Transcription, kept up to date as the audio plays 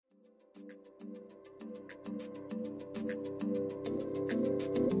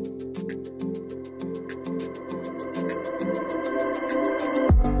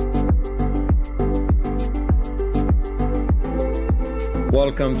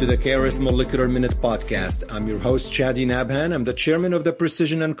Welcome to the Caris Molecular Minute Podcast. I'm your host, Chadi Nabhan. I'm the chairman of the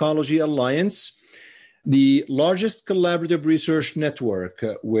Precision Oncology Alliance, the largest collaborative research network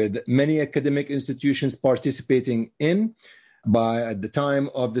with many academic institutions participating in. At the time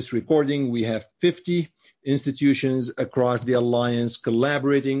of this recording, we have 50 institutions across the Alliance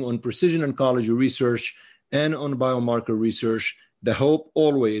collaborating on precision oncology research and on biomarker research. The hope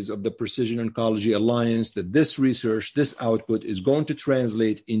always of the Precision Oncology Alliance that this research, this output is going to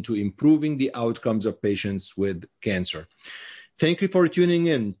translate into improving the outcomes of patients with cancer. Thank you for tuning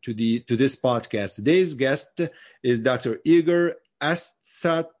in to this podcast. Today's guest is Dr. Igor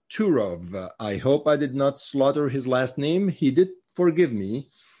Astsaturov. I hope I did not slaughter his last name. He did forgive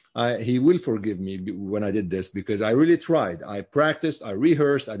me. He will forgive me when I did this because I really tried. I practiced, I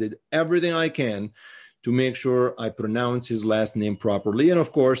rehearsed, I did everything I can to make sure I pronounce his last name properly. And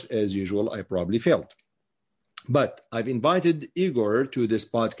of course, as usual, I probably failed. But I've invited Igor to this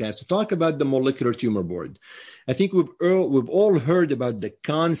podcast to talk about the molecular tumor board. I think we've all heard about the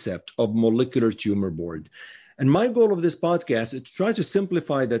concept of molecular tumor board. And my goal of this podcast is to try to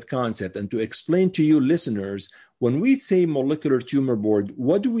simplify that concept and to explain to you listeners, when we say molecular tumor board,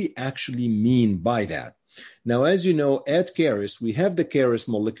 what do we actually mean by that? Now, as you know, at Caris, we have the Caris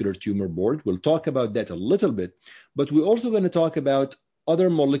Molecular Tumor Board. We'll talk about that a little bit, but we're also going to talk about other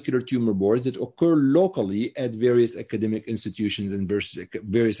molecular tumor boards that occur locally at various academic institutions and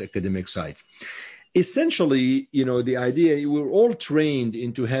various academic sites. Essentially, the idea, we're all trained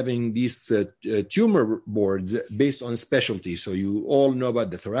into having these tumor boards based on specialty. So you all know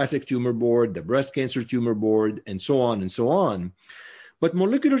about the thoracic tumor board, the breast cancer tumor board, and so on and so on. But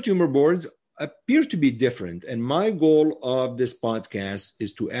molecular tumor boards appear to be different. And my goal of this podcast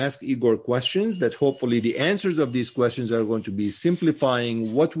is to ask Igor questions that hopefully the answers of these questions are going to be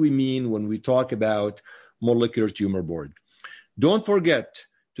simplifying what we mean when we talk about molecular tumor board. Don't forget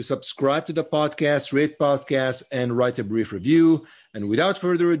to subscribe to the podcast, rate podcasts, and write a brief review. And without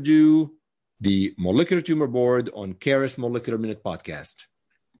further ado, the molecular tumor board on Caris Molecular Minute Podcast.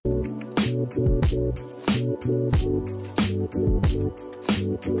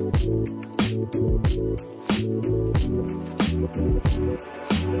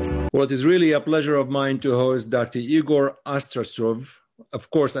 Well, it is really a pleasure of mine to host Dr. Igor Astsaturov. Of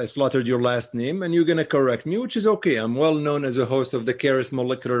course, I slaughtered your last name, and you're going to correct me, which is okay. I'm well known as a host of the Caris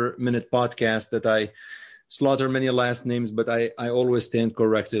Molecular Minute Podcast that I slaughter many last names, but I always stand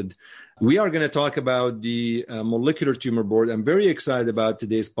corrected. We are going to talk about the molecular tumor board. I'm very excited about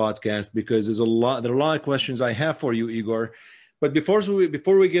today's podcast because there are a lot of questions I have for you, Igor. But before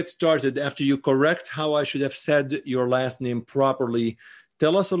we get started, after you correct how I should have said your last name properly,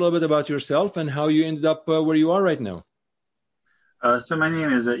 tell us a little bit about yourself and how you ended up where you are right now. So my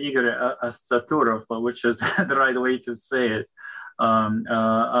name is Igor Astsaturov, which is the right way to say it. I'm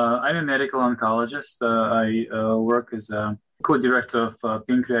a medical oncologist. I work as a co-director of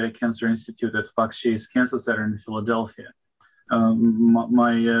Pancreatic Cancer Institute at Fox Chase Cancer Center in Philadelphia.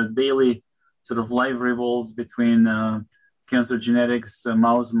 My daily sort of life revolves between cancer genetics,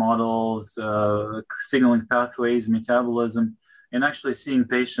 mouse models, signaling pathways, metabolism, and actually seeing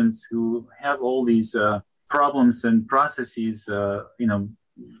patients who have all these problems and processes,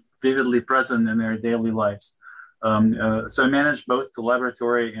 vividly present in their daily lives. So I manage both the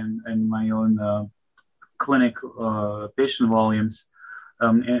laboratory and my own clinic patient volumes.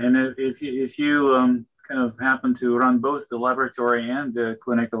 And if you kind of happen to run both the laboratory and the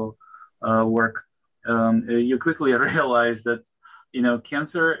clinical work, you quickly realize that,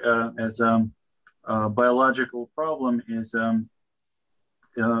 cancer as a biological problem is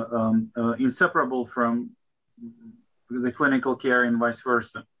inseparable from the clinical care and vice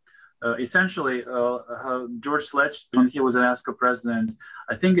versa. Essentially, George Sledge, when he was an ASCO president,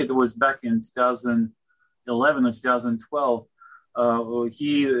 I think it was back in 2011 or 2012,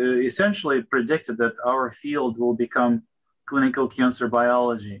 he essentially predicted that our field will become clinical cancer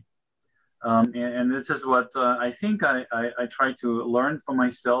biology. And this is what I think I try to learn for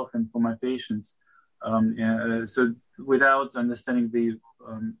myself and for my patients. So without understanding the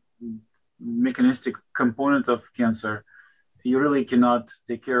mechanistic component of cancer, you really cannot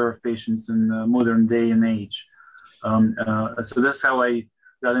take care of patients in the modern day and age. So that's how I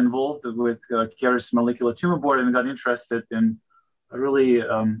got involved with Caris Molecular Tumor Board and got interested in really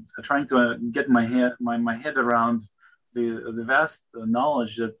trying to get my head around the vast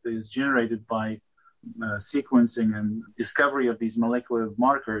knowledge that is generated by sequencing and discovery of these molecular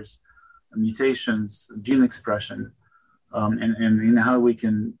markers, mutations, gene expression, and how we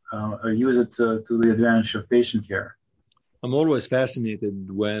can use it to the advantage of patient care. I'm always fascinated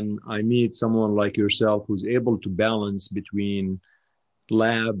when I meet someone like yourself who's able to balance between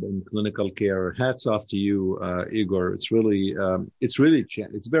lab and clinical care. Hats off to you, Igor. It's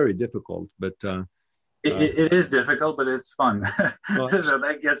very difficult, but it is difficult, but it's fun. well, So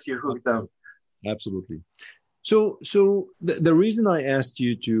that gets you hooked up. Absolutely. So the reason I asked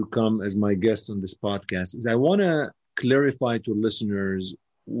you to come as my guest on this podcast is I want to clarify to listeners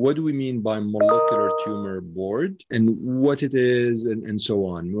what do we mean by molecular tumor board and what it is and so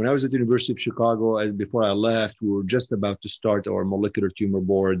on. When I was at the University of Chicago, before I left, we were just about to start our molecular tumor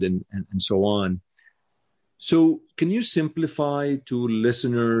board and so on. So can you simplify to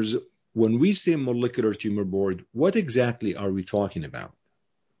listeners, when we say molecular tumor board, what exactly are we talking about?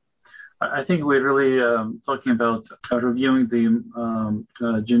 I think we're really talking about reviewing the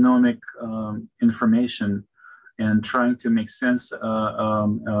genomic information and trying to make sense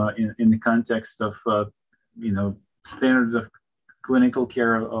in the context of, standards of clinical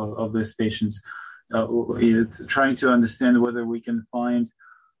care of these patients. Trying to understand whether we can find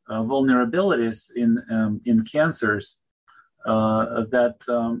vulnerabilities in cancers that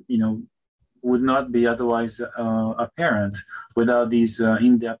would not be otherwise apparent without these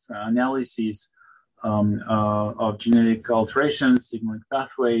in-depth analyses of genetic alterations, signaling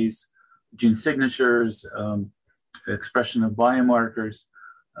pathways, gene signatures, expression of biomarkers.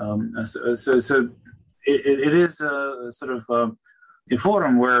 So it is sort of a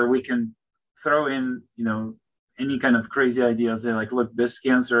forum where we can throw in, any kind of crazy ideas. Say like, look, this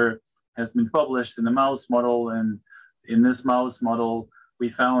cancer has been published in a mouse model, and in this mouse model, we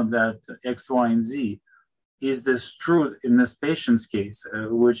found that X, Y, and Z. Is this true in this patient's case,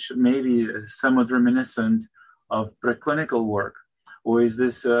 which may be somewhat reminiscent of preclinical work? Or is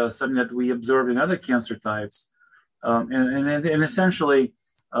this something that we observe in other cancer types? And essentially,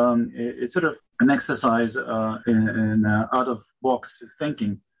 it's sort of an exercise in out-of-box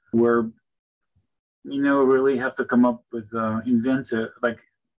thinking, where really have to come up with inventive,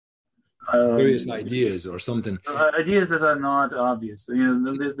 various ideas or something. Ideas that are not obvious.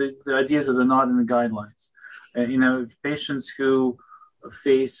 The ideas that are not in the guidelines. Patients who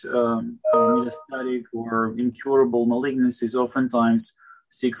face metastatic or incurable malignancies oftentimes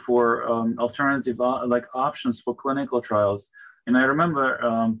seek for alternative options for clinical trials. And I remember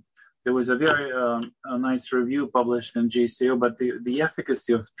there was a very nice review published in JCO about the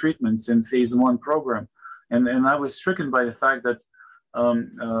efficacy of treatments in phase 1 program. And I was stricken by the fact that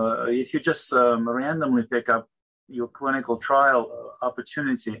if you just randomly pick up your clinical trial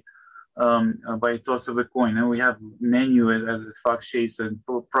opportunity by a toss of a coin, and we have menu at Fox Chase and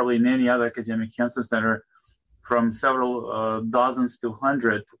probably in any other academic cancer center from several dozens to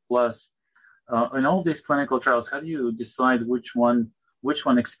 100 plus. In all these clinical trials, how do you decide which one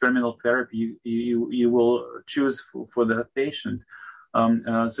experimental therapy you will choose for the patient?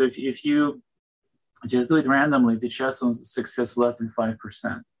 So if you just do it randomly, the chance of success less than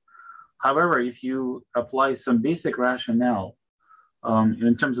 5%. However, if you apply some basic rationale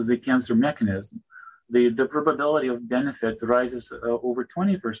in terms of the cancer mechanism, the probability of benefit rises over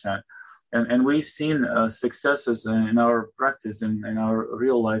 20%. And we've seen successes in our practice and in our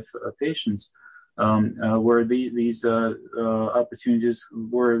real life patients where these opportunities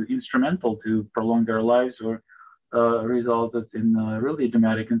were instrumental to prolong their lives or resulted in really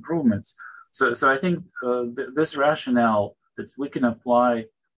dramatic improvements. So I think this rationale that we can apply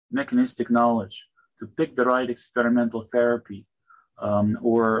mechanistic knowledge to pick the right experimental therapy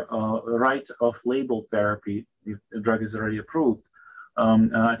or right off-label therapy if the drug is already approved.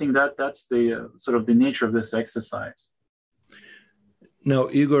 I think that's the sort of the nature of this exercise. Now,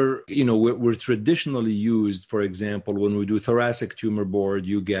 Igor, we're traditionally used, for example, when we do thoracic tumor board,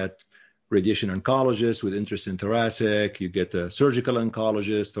 you get radiation oncologist with interest in thoracic, you get a surgical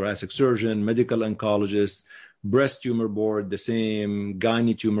oncologist, thoracic surgeon, medical oncologist, breast tumor board, the same,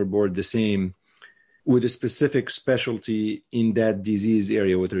 gynae tumor board, the same, with a specific specialty in that disease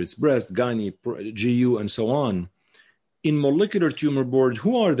area, whether it's breast, gynae, GU, and so on. In molecular tumor board,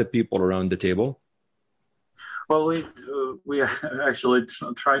 who are the people around the table? Well, we actually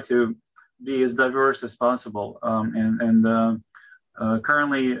try to be as diverse as possible,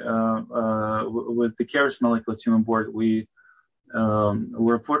 currently, with the Caris Molecular Tumor Board, we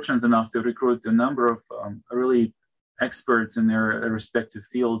were fortunate enough to recruit a number of really experts in their respective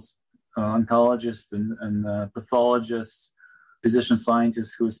fields, oncologists and pathologists, physician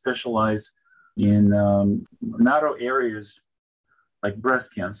scientists who specialize in narrow areas like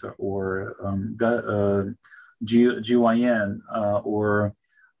breast cancer or GYN or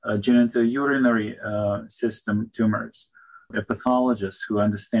genitourinary system tumors. A pathologist who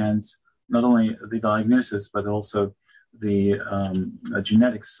understands not only the diagnosis but also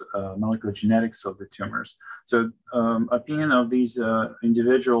genetics, molecular genetics of the tumors. So opinion of these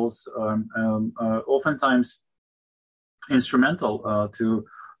individuals oftentimes instrumental to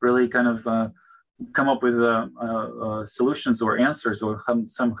really kind of come up with solutions or answers or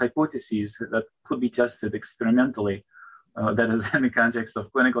some hypotheses that could be tested experimentally. That is in the context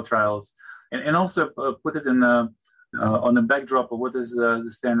of clinical trials, and also put it in on the backdrop of what is the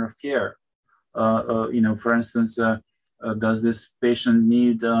standard of care. For instance, does this patient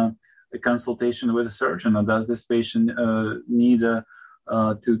need a consultation with a surgeon, or does this patient need to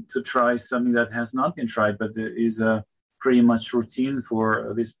try something that has not been tried but is pretty much routine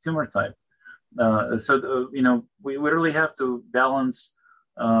for this tumor type? We really have to balance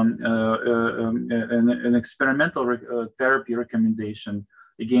an experimental therapy recommendation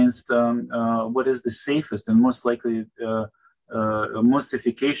against what is the safest and most likely most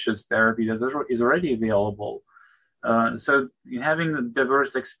efficacious therapy that is already available. So having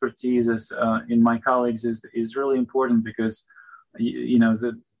diverse expertise in my colleagues is really important, because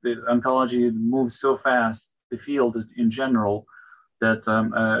the oncology moves so fast, the field is in general, that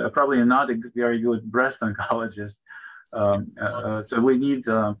probably not a very good breast oncologist. So we need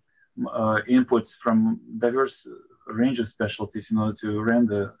inputs from diverse range of specialties in order to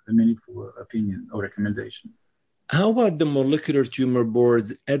render a meaningful opinion or recommendation. How about the molecular tumor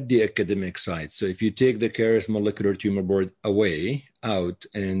boards at the academic sites? So if you take the Caris Molecular Tumor Board out,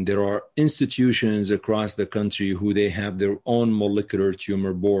 and there are institutions across the country who they have their own molecular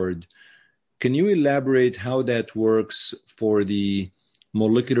tumor board, can you elaborate how that works for the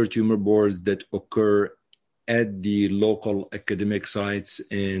molecular tumor boards that occur at the local academic sites,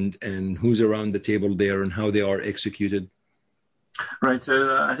 and who's around the table there and how they are executed? Right.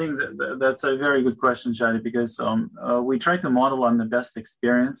 So I think that's a very good question, Shadi, because we try to model on the best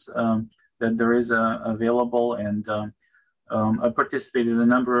experience that there is available. And I participated in a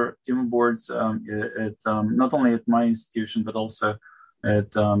number of tumor boards at not only at my institution, but also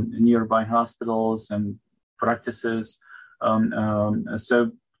at nearby hospitals and practices.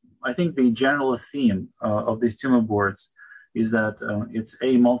 So I think the general theme of these tumor boards is that it's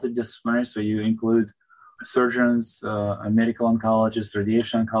multidisciplinary, so you include surgeons, medical oncologists,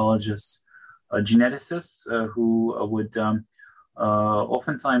 radiation oncologists, geneticists who would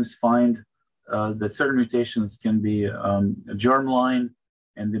oftentimes find that certain mutations can be germline,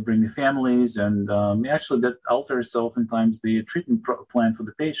 and they bring the families, and actually that alters oftentimes the treatment plan for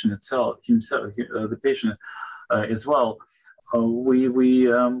the patient himself, the patient as well. We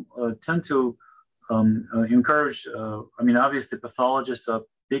tend to encourage, obviously pathologists are a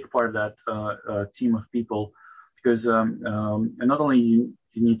big part of that team of people, because not only you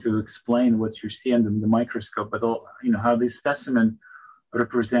need to explain what you see under the microscope, but how this specimen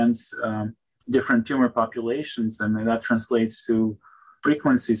represents different tumor populations, and that translates to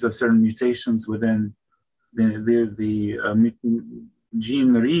frequencies of certain mutations within the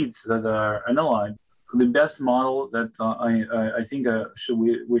gene reads that are analyzed. The best model that I think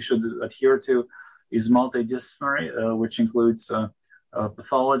we should adhere to is multidisciplinary, which includes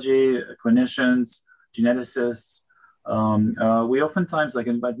pathology, clinicians, geneticists. We oftentimes, like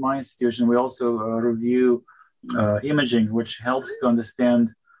at my institution, we also review imaging, which helps to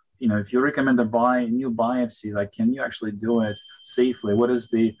understand, if you recommend a new biopsy, like, can you actually do it safely? What is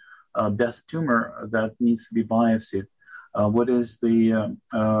the best tumor that needs to be biopsied? What is the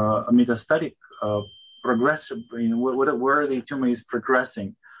metastatic progressive, where the tumor is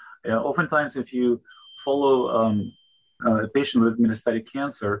progressing? Oftentimes, if you follow a patient with metastatic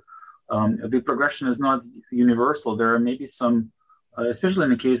cancer, the progression is not universal. There are maybe some, especially in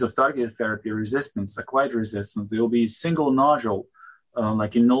the case of targeted therapy resistance, acquired resistance, there will be single nodule,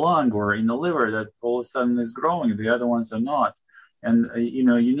 like in the lung or in the liver, that all of a sudden is growing. The other ones are not. And,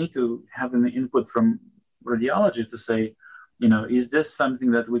 you need to have an input from radiology to say, is this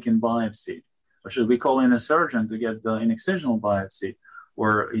something that we can biopsy? Or should we call in a surgeon to get an excisional biopsy,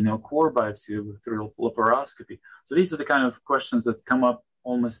 or core biopsy through laparoscopy? So these are the kind of questions that come up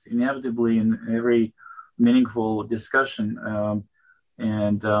almost inevitably in every meaningful discussion,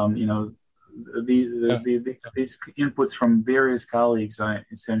 these inputs from various colleagues are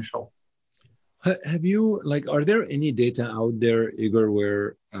essential. Have you, are there any data out there, Igor,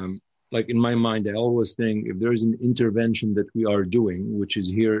 where, in my mind, I always think if there is an intervention that we are doing, which is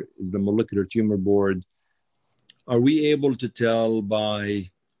here is the molecular tumor board, are we able to tell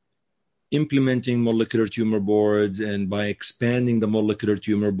by implementing molecular tumor boards and by expanding the molecular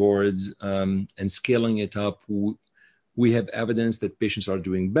tumor boards and scaling it up, we have evidence that patients are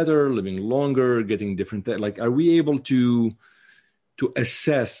doing better, living longer, getting different, are we able to to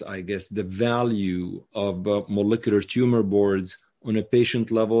assess, I guess, the value of molecular tumor boards on a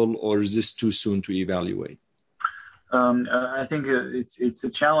patient level, or is this too soon to evaluate? I think it's a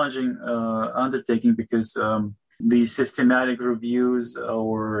challenging undertaking because the systematic reviews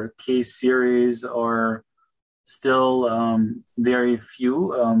or case series are still very few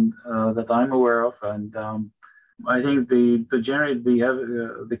that I'm aware of, and I think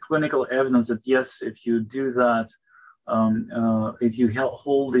the clinical evidence that yes, if you do that, if you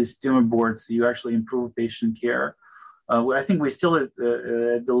hold these tumor boards, you actually improve patient care. I think we're still at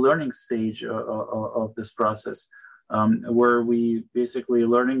the learning stage of this process, where we basically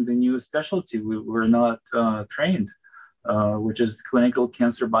learning the new specialty we're not trained, which is clinical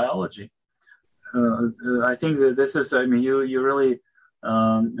cancer biology. I think that this is, I mean, you really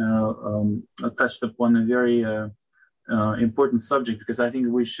touched upon a very important subject, because I think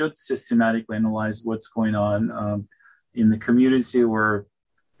we should systematically analyze what's going on in the community, or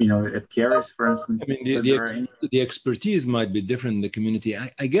at Caris, for instance. I mean, the expertise might be different in the community.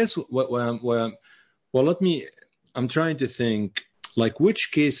 I guess I'm trying to think, like,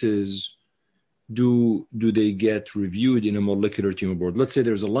 which cases do they get reviewed in a molecular tumor board? Let's say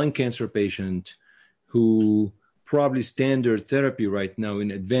there's a lung cancer patient who probably standard therapy right now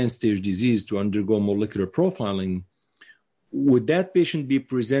in advanced stage disease to undergo molecular profiling. Would that patient be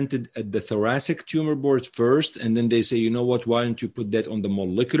presented at the thoracic tumor board first, and then they say, you know what, why don't you put that on the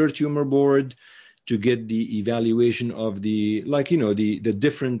molecular tumor board to get the evaluation of the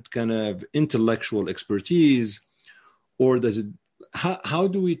different kind of intellectual expertise? Or does it, how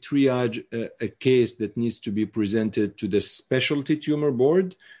do we triage a case that needs to be presented to the specialty tumor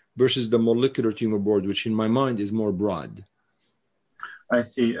board versus the molecular tumor board, which in my mind is more broad? I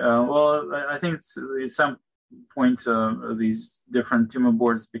see. Well, I think it's some point these different tumor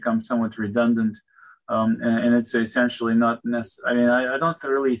boards become somewhat redundant, and it's essentially not necessary. I mean, I don't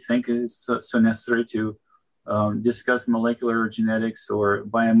really think it's so necessary to discuss molecular genetics or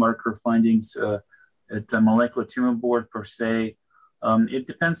biomarker findings at the molecular tumor board per se. It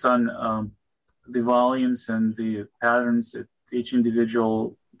depends on the volumes and the patterns at each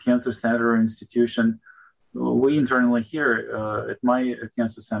individual cancer center or institution. We internally here at my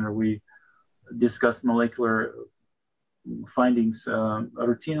cancer center, we discuss molecular findings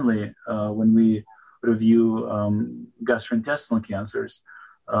routinely when we review gastrointestinal cancers,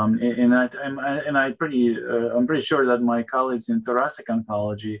 and I'm pretty sure that my colleagues in thoracic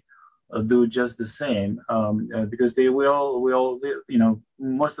oncology do just the same, because we all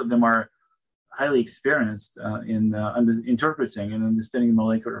most of them are highly experienced in interpreting and understanding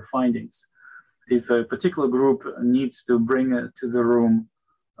molecular findings. If a particular group needs to bring to the room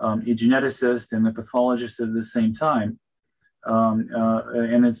a geneticist and a pathologist at the same time,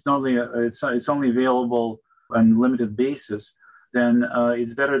 and it's only available on a limited basis, then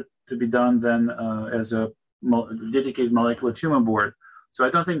it's better to be done than as a dedicated molecular tumor board. So I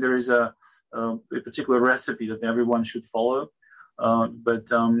don't think there is a particular recipe that everyone should follow, but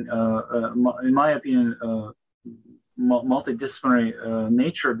in my opinion, multidisciplinary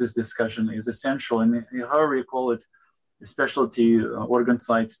nature of this discussion is essential, and however you call it, a specialty organ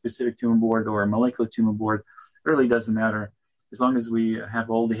site specific tumor board or a molecular tumor board, really doesn't matter, as long as we have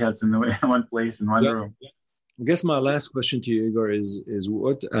all the heads in one place in one room. I guess my last question to you, Igor, is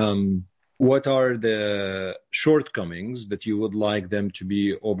what are the shortcomings that you would like them to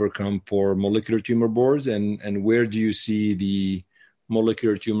be overcome for molecular tumor boards, and where do you see the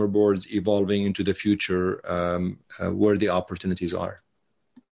molecular tumor boards evolving into the future, where the opportunities are?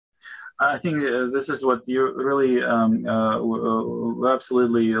 I think this is what you're really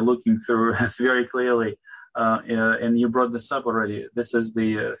absolutely looking through very clearly, and you brought this up already. This is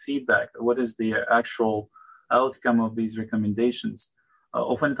the feedback. What is the actual outcome of these recommendations?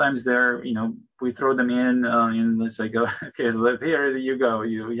 Oftentimes we throw them in this, like, okay, so here you go.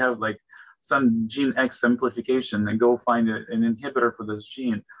 You have like some gene X amplification, and go find an inhibitor for this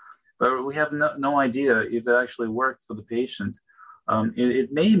gene. But we have no idea if it actually worked for the patient.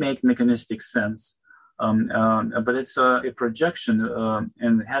 It may make mechanistic sense, but it's a projection,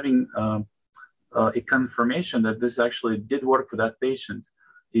 and having a confirmation that this actually did work for that patient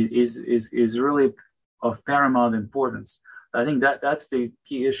is really of paramount importance. I think that's the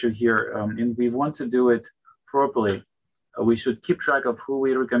key issue here, and we want to do it properly. We should keep track of who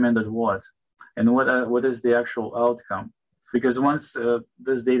we recommended what, and what is the actual outcome. Because once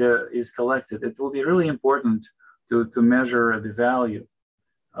this data is collected, it will be really important to measure the value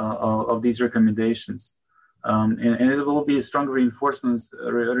of these recommendations, and it will be a strong reinforcement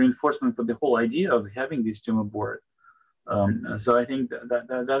for the whole idea of having this tumor board. So I think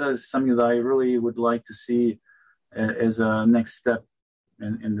that is something that I really would like to see as a next step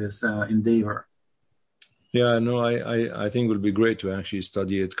in this endeavor. Yeah, no, I think it would be great to actually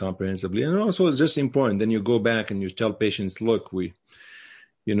study it comprehensively. And also it's just important. Then you go back and you tell patients, look,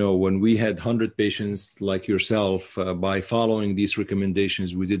 when we had 100 patients like yourself, by following these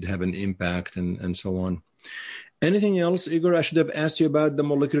recommendations, we did have an impact and so on. Anything else, Igor, I should have asked you about the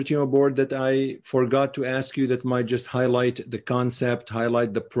molecular tumor board that I forgot to ask you that might just highlight the concept,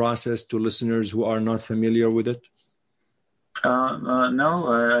 highlight the process to listeners who are not familiar with it?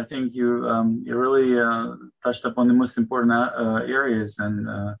 No, I think you really touched upon the most important areas, and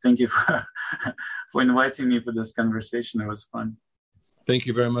thank you for inviting me for this conversation. It was fun. Thank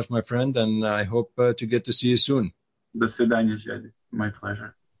you very much, my friend, and I hope to get to see you soon. До свидания, Jody. My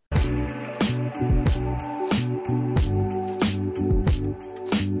pleasure.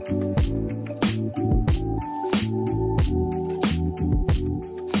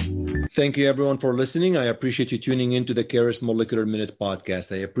 Thank you, everyone, for listening. I appreciate you tuning into the Caris Molecular Minute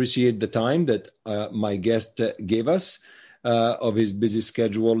podcast. I appreciate the time that my guest gave us of his busy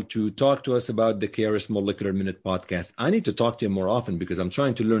schedule to talk to us about the Caris Molecular Minute podcast. I need to talk to him more often because I'm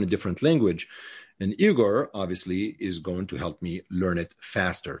trying to learn a different language. And Igor, obviously, is going to help me learn it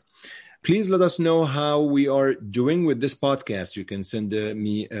faster. Please let us know how we are doing with this podcast. You can send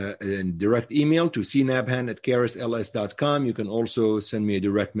me a direct email to cnabhan@carisls.com. You can also send me a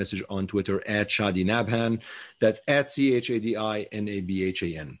direct message on Twitter @ShadiNabhan. That's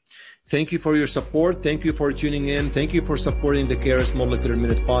 @ChadiNabhan. Thank you for your support. Thank you for tuning in. Thank you for supporting the Caris Molecular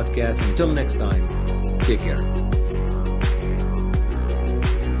Minute podcast. Until next time, take care.